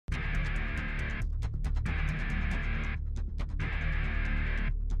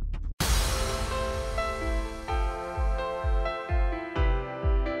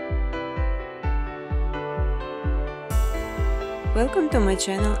Welcome to my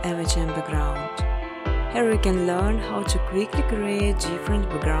channel MHM Background. Here you can learn how to quickly create different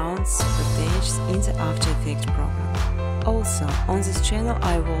backgrounds footage in the After Effects program. Also, on this channel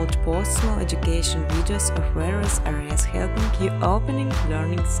I will post small education videos of various areas helping you opening,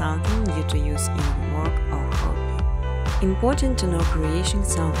 learning something new to use in your work or hobby. Important to know creating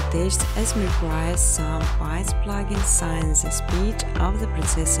some footage as may require some Python plugins sign the speed of the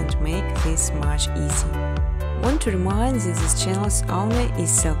process and make this much easier. Want to remind that this channel's owner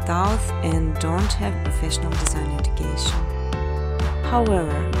is self-taught and don't have professional design education.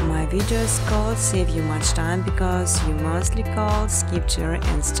 However, my videos could save you much time because you mostly could skip through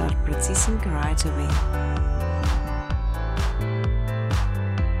and start practicing right away.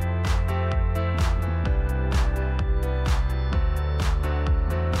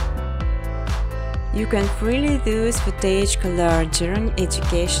 You can freely use footage color during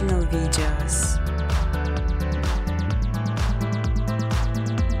educational videos.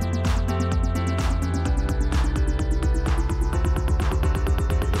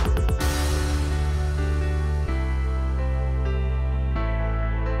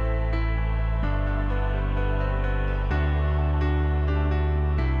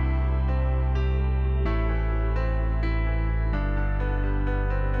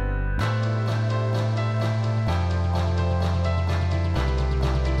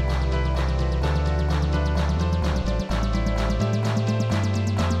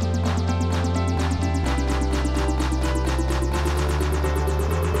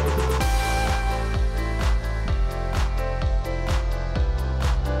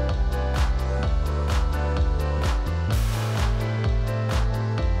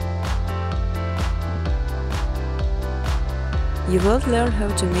 You will learn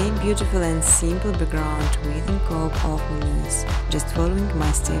how to make beautiful and simple background within scope of menus, just following my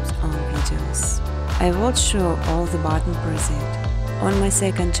steps on videos. I will show all the button preset. On my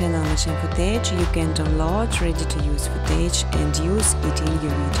second channel MHM Footage you can download ready-to-use footage and use it in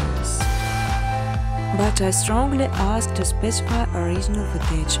your videos. But I strongly ask to specify original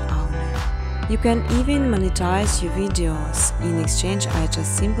footage only. You can even monetize your videos. In exchange I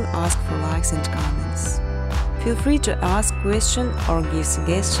just simply ask for likes and comments. Feel free to ask questions or give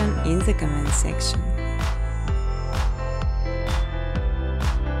suggestions in the comment section.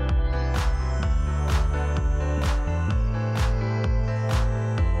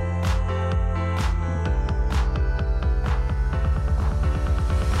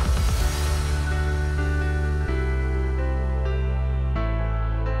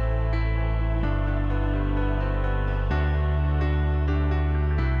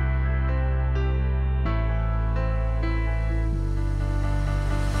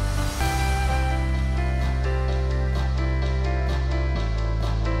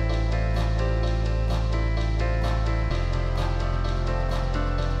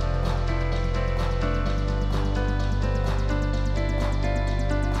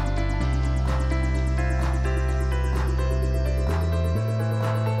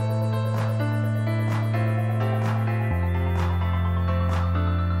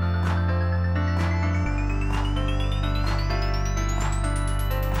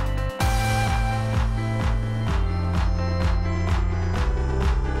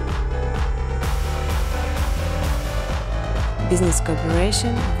 Business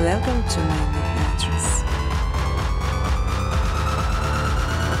cooperation, welcome to my email address.